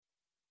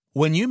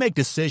When you make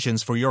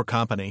decisions for your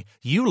company,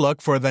 you look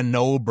for the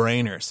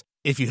no-brainers.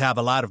 If you have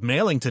a lot of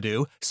mailing to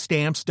do,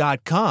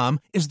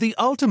 Stamps.com is the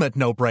ultimate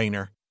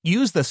no-brainer.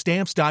 Use the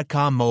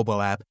Stamps.com mobile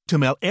app to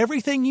mail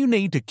everything you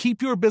need to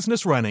keep your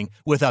business running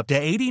with up to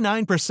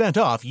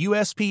 89% off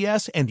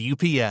USPS and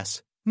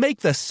UPS. Make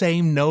the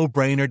same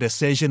no-brainer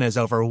decision as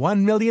over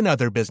 1 million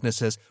other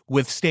businesses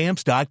with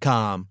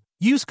Stamps.com.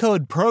 Use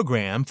code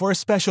PROGRAM for a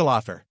special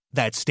offer.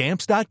 That's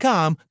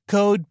Stamps.com,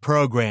 code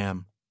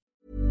PROGRAM.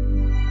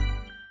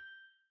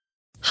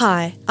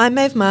 Hi, I'm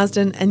Maeve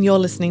Marsden and you're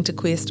listening to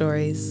Queer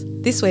Stories.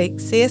 This week,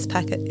 C.S.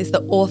 Pacat is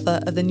the author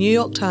of the New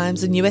York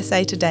Times and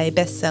USA Today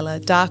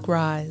bestseller Dark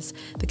Rise,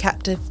 the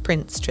Captive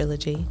Prince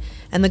trilogy,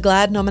 and the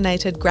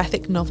GLAAD-nominated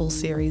graphic novel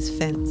series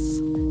Fence.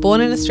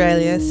 Born in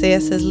Australia,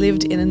 C.S. has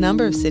lived in a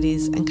number of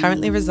cities and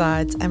currently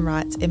resides and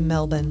writes in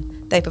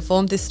Melbourne. They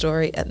performed this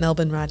story at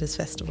Melbourne Writers'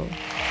 Festival.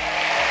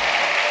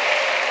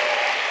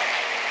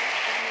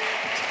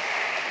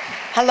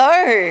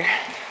 Hello.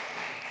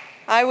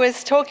 I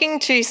was talking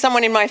to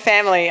someone in my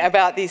family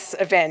about this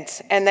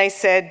event and they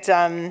said,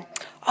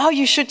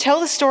 you should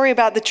tell the story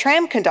about the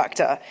tram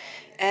conductor.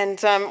 And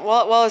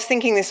while I was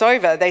thinking this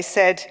over, they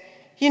said,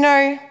 you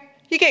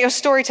get your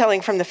storytelling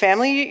from the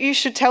family, you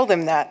should tell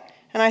them that.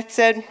 And I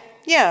said,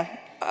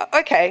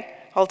 okay,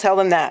 I'll tell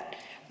them that.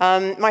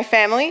 My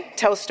family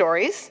tells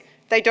stories.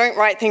 They don't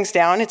write things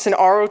down. It's an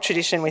oral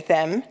tradition with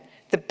them.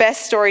 The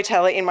best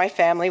storyteller in my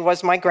family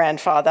was my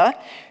grandfather.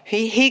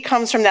 He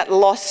comes from that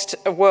lost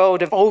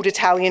world of old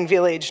Italian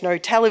village. No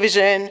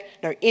television,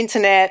 no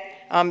internet,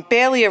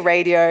 barely a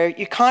radio.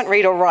 You can't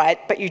read or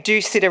write, but you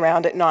do sit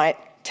around at night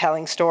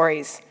telling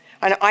stories.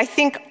 And I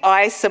think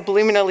I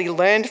subliminally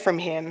learned from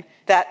him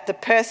that the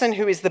person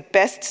who is the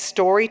best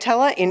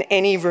storyteller in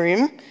any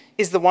room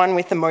is the one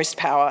with the most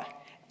power.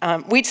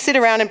 We'd sit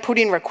around and put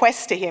in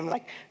requests to him,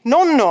 like,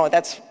 nonno,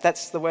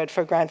 that's the word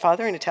for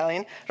grandfather in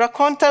Italian,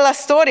 racconta la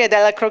storia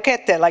della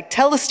croquette, like,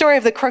 tell the story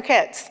of the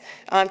croquettes,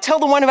 tell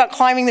the one about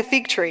climbing the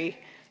fig tree.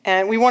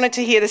 And we wanted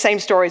to hear the same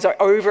stories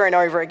over and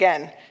over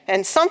again.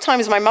 And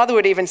sometimes my mother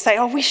would even say,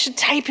 we should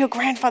tape your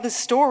grandfather's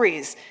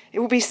stories.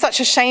 It would be such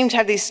a shame to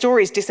have these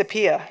stories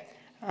disappear.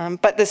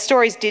 But the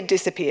stories did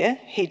disappear.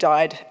 He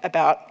died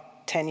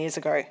about 10 years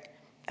ago.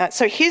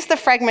 So here's the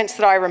fragments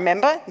that I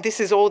remember. This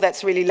is all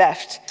that's really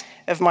left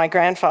of my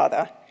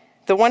grandfather.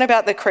 The one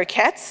about the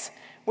croquettes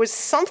was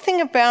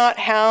something about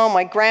how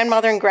my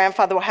grandmother and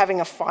grandfather were having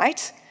a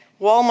fight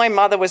while my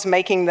mother was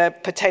making the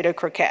potato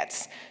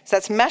croquettes. So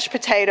that's mashed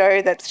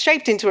potato that's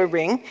shaped into a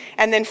ring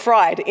and then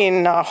fried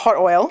in hot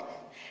oil.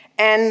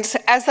 And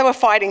as they were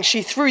fighting,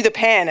 she threw the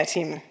pan at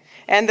him.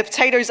 And the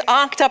potatoes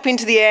arced up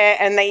into the air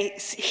and they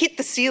hit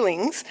the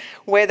ceilings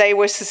where they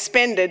were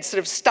suspended, sort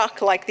of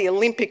stuck like the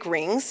Olympic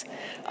rings.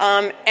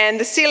 And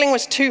the ceiling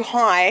was too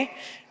high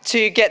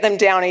to get them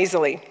down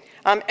easily.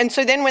 And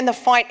so then when the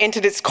fight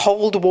entered its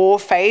Cold War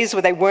phase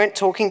where they weren't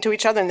talking to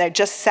each other and they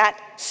just sat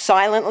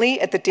silently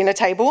at the dinner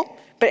table,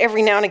 but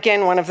every now and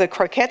again one of the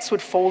croquettes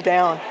would fall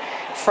down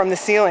from the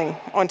ceiling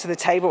onto the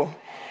table.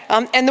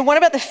 And the one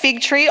about the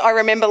fig tree I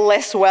remember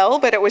less well,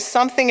 but it was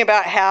something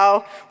about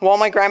how while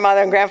my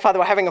grandmother and grandfather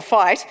were having a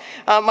fight,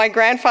 my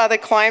grandfather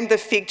climbed the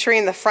fig tree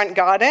in the front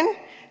garden,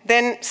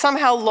 then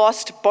somehow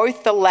lost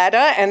both the ladder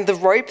and the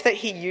rope that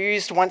he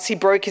used once he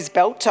broke his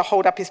belt to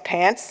hold up his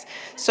pants.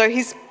 So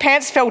his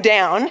pants fell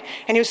down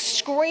and he was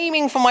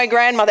screaming for my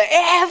grandmother,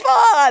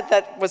 Eva!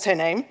 That was her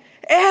name.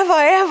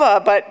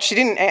 Eva! But she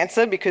didn't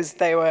answer because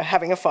they were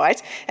having a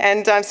fight.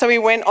 And so he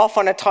went off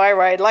on a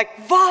tirade like,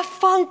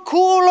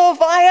 vaffanculo,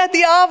 vaya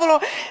diavolo!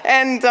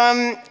 And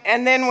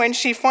then when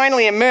she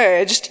finally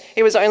emerged,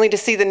 it was only to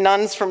see the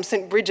nuns from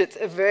St. Bridget's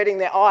averting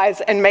their eyes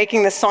and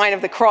making the sign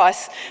of the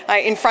cross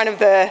in front of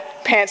the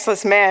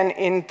pantsless man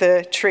in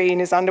the tree in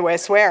his underwear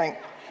swearing.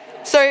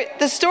 So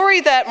the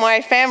story that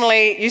my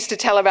family used to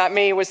tell about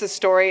me was the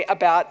story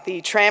about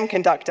the tram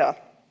conductor.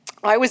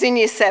 I was in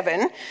year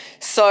 7,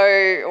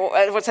 so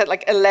what's that,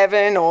 like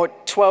 11 or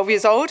 12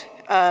 years old?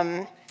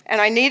 And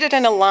I needed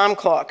an alarm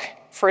clock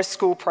for a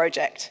school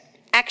project.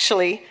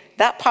 Actually,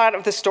 that part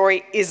of the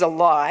story is a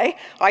lie.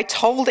 I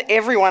told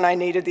everyone I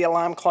needed the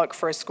alarm clock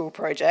for a school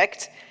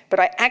project, but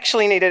I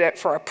actually needed it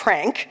for a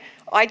prank.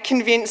 I'd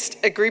convinced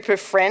a group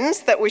of friends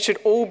that we should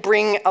all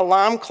bring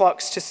alarm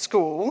clocks to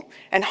school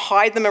and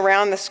hide them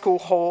around the school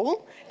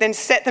hall, then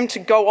set them to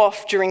go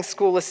off during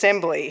school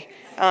assembly.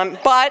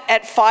 But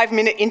at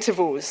 5-minute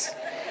intervals,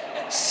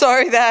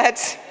 so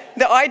that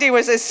the idea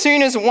was as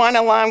soon as one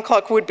alarm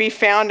clock would be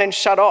found and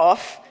shut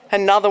off,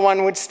 another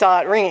one would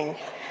start ringing.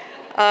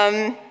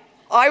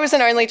 I was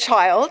an only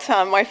child.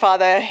 My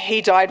father,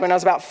 he died when I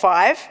was about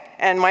 5,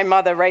 and my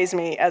mother raised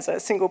me as a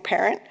single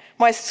parent.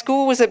 My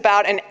school was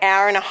about an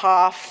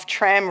hour-and-a-half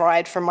tram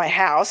ride from my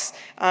house,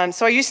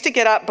 so I used to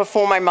get up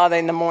before my mother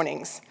in the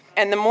mornings.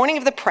 And the morning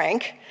of the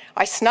prank,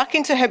 I snuck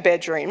into her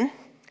bedroom,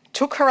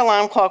 took her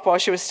alarm clock while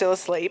she was still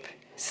asleep,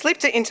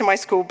 slipped it into my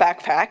school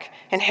backpack,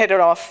 and headed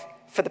off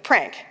for the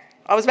prank.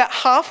 I was about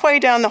halfway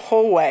down the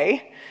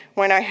hallway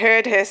when I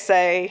heard her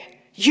say,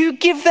 "You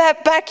give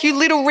that back, you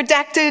little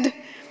redacted."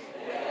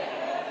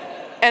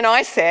 And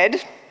I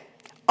said,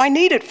 I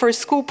need it for a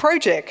school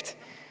project.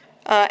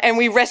 And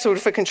we wrestled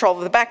for control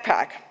of the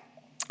backpack.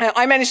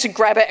 I managed to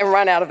grab it and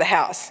run out of the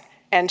house.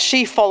 And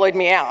she followed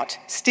me out,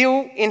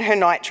 still in her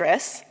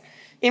nightdress.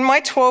 In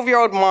my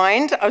 12-year-old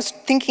mind, I was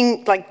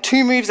thinking like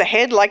 2 moves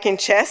ahead, like in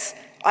chess.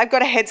 I've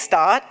got a head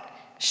start.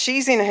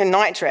 She's in her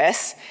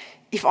nightdress.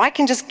 If I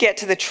can just get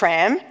to the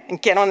tram and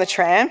get on the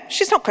tram,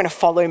 she's not going to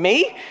follow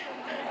me.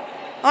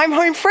 I'm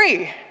home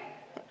free.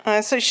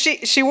 So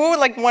she wore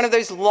like one of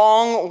those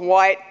long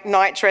white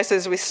night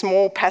dresses with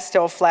small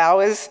pastel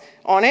flowers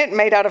on it,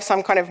 made out of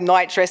some kind of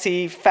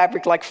nightdressy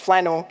fabric like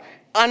flannel.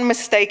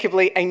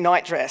 Unmistakably a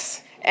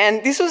nightdress.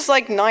 And this was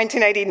like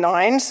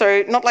 1989,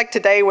 so not like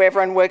today where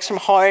everyone works from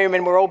home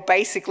and we're all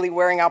basically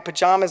wearing our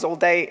pajamas all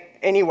day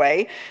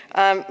anyway.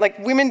 Like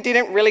women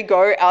didn't really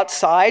go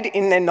outside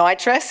in their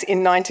nightdress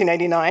in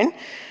 1989.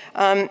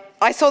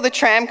 I saw the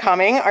tram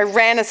coming, I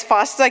ran as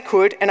fast as I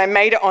could and I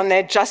made it on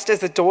there just as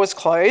the doors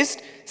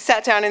closed,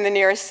 sat down in the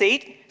nearest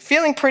seat,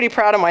 feeling pretty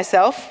proud of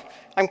myself.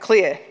 I'm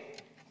clear.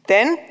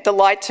 Then the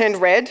light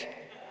turned red.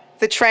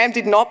 The tram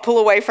did not pull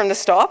away from the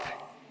stop.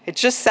 It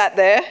just sat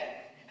there.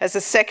 As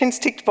the seconds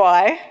ticked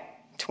by,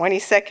 20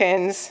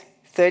 seconds,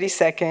 30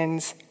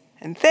 seconds,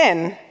 and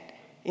then,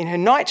 in her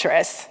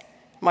nightdress,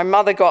 my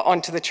mother got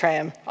onto the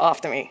tram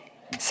after me.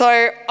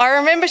 So I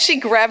remember she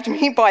grabbed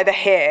me by the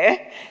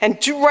hair and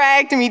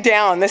dragged me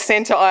down the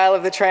centre aisle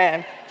of the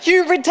tram.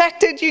 You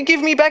redacted, you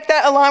give me back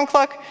that alarm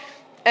clock.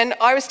 And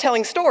I was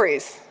telling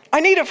stories.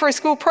 I need it for a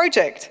school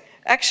project.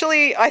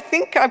 Actually, I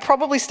think I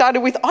probably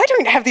started with, I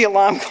don't have the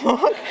alarm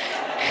clock.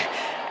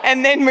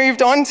 And then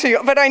moved on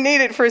to, but I need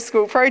it for a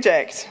school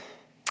project.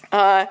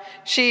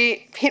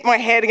 She hit my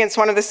head against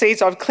one of the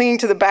seats. I was clinging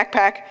to the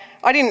backpack.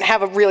 I didn't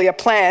have really a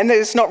plan.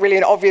 There's not really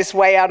an obvious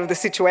way out of the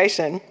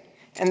situation.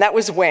 And that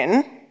was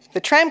when the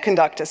tram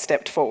conductor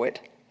stepped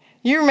forward.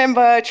 You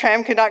remember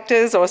tram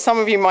conductors, or some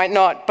of you might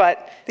not,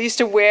 but they used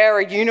to wear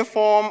a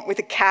uniform with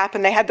a cap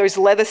and they had those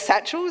leather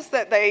satchels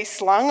that they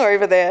slung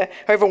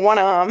over one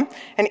arm.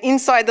 And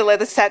inside the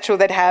leather satchel,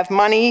 they'd have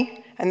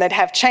money, and they'd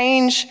have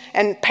change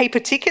and paper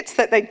tickets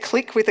that they'd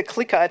click with a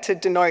clicker to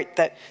denote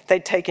that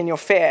they'd taken your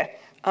fare.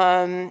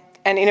 And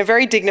in a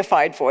very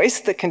dignified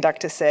voice, the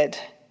conductor said,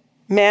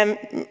 "Ma'am,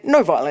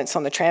 no violence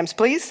on the trams,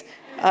 please."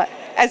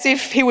 As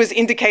if he was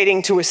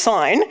indicating to a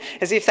sign,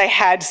 as if they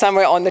had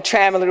somewhere on the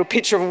tram a little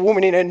picture of a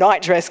woman in a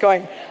nightdress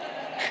going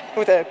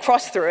with a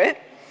cross through it.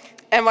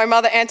 And my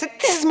mother answered,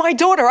 "This is my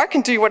daughter, I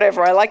can do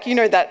whatever I like." You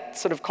know that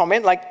sort of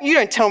comment, like, you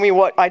don't tell me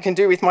what I can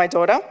do with my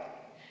daughter.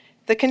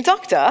 The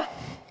conductor,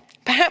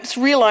 perhaps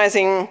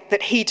realising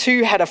that he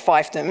too had a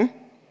fiefdom,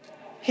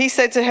 he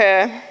said to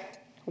her,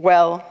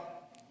 "Well,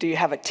 do you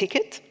have a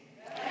ticket?"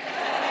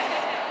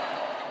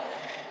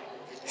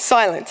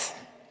 Silence.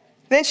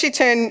 Then she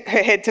turned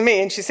her head to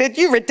me and she said,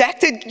 "You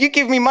redacted, you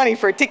give me money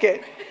for a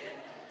ticket."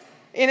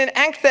 In an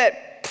act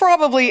that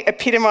probably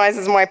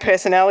epitomises my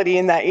personality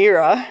in that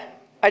era,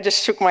 I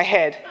just shook my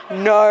head.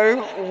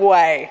 No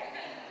way.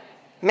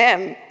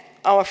 "Ma'am,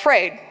 I'm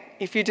afraid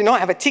if you do not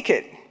have a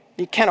ticket,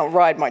 you cannot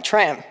ride my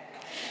tram."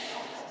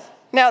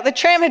 Now, the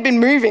tram had been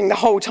moving the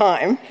whole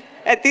time.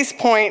 At this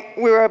point,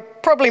 we were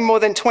probably more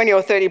than 20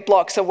 or 30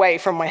 blocks away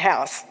from my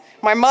house.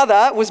 My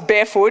mother was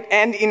barefoot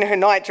and in her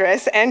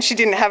nightdress, and she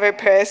didn't have her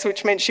purse,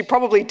 which meant she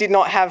probably did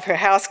not have her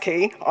house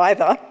key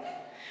either.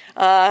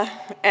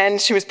 And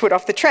she was put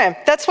off the tram.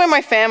 That's where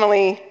my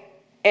family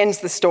ends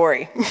the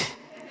story.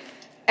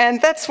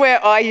 And that's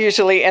where I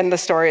usually end the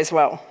story as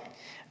well.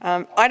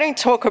 I don't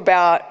talk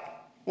about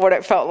what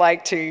it felt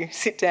like to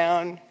sit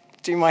down,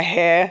 do my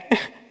hair,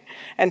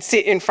 and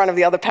sit in front of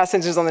the other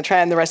passengers on the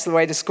tram the rest of the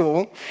way to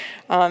school.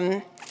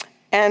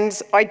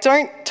 And I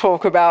don't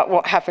talk about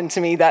what happened to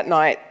me that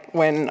night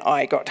when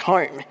I got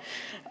home.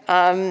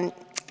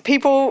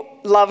 People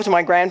loved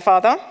my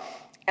grandfather,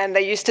 and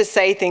they used to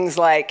say things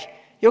like,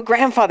 "Your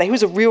grandfather, he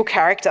was a real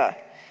character,"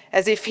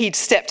 as if he'd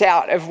stepped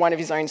out of one of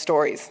his own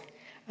stories.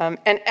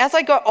 And as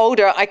I got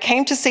older, I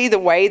came to see the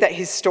way that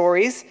his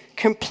stories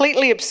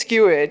completely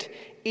obscured,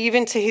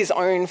 even to his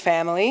own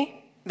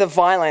family, the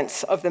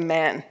violence of the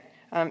man.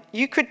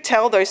 You could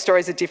tell those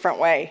stories a different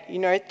way. You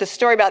know, the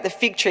story about the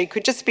fig tree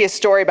could just be a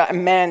story about a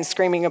man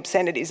screaming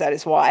obscenities at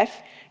his wife.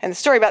 And the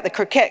story about the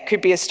croquette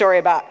could be a story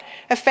about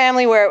a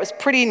family where it was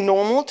pretty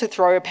normal to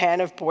throw a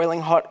pan of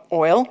boiling hot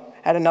oil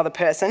at another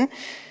person.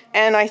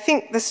 And I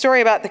think the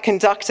story about the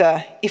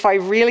conductor, if I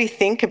really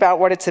think about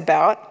what it's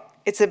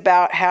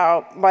about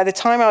how by the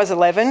time I was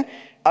 11,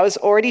 I was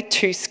already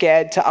too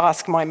scared to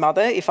ask my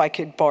mother if I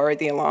could borrow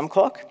the alarm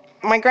clock.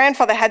 My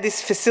grandfather had this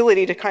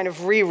facility to kind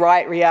of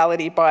rewrite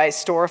reality by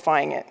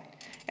storifying it.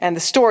 And the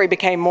story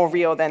became more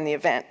real than the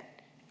event.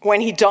 When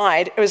he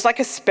died, it was like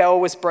a spell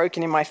was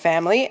broken in my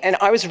family, and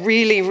I was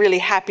really, really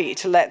happy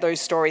to let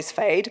those stories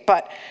fade.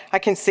 But I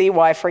can see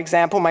why, for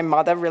example, my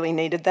mother really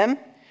needed them.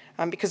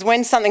 Because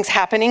when something's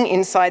happening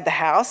inside the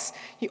house,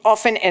 you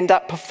often end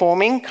up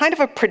performing kind of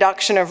a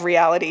production of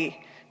reality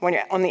when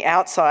you're on the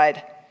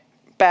outside.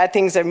 Bad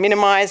things are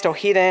minimised or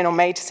hidden or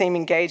made to seem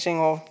engaging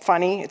or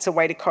funny. It's a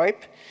way to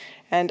cope.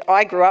 And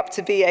I grew up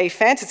to be a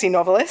fantasy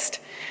novelist.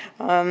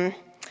 And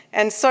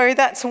so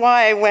that's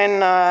why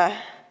when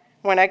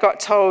I got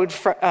told,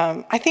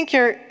 I think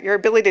your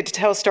ability to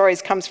tell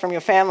stories comes from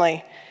your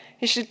family.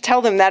 You should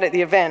tell them that at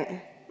the event.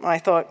 I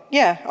thought,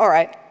 yeah, all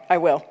right, I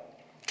will.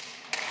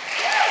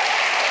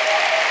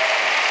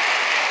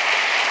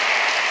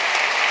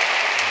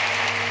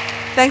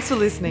 Thanks for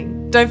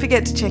listening. Don't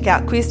forget to check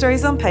out Queer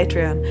Stories on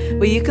Patreon,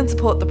 where you can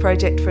support the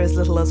project for as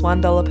little as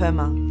 $1 per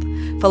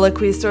month. Follow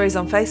Queer Stories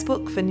on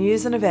Facebook for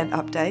news and event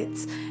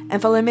updates,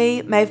 and follow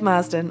me, Maeve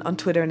Marsden, on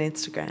Twitter and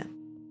Instagram.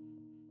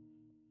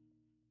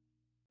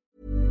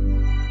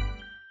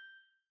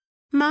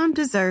 Mom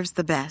deserves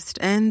the best,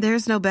 and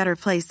there's no better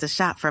place to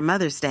shop for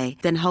Mother's Day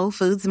than Whole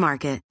Foods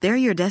Market. They're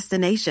your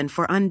destination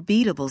for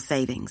unbeatable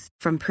savings,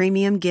 from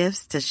premium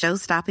gifts to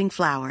show-stopping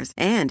flowers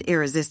and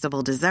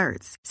irresistible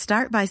desserts.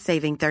 Start by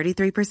saving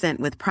 33%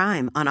 with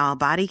Prime on all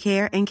body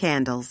care and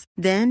candles.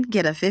 Then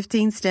get a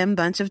 15-stem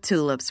bunch of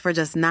tulips for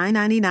just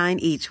 $9.99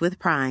 each with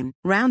Prime.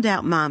 Round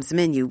out Mom's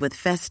menu with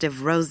festive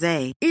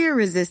rosé,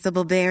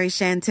 irresistible berry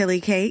chantilly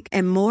cake,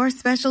 and more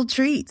special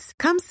treats.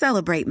 Come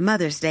celebrate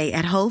Mother's Day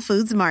at Whole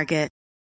Foods Market.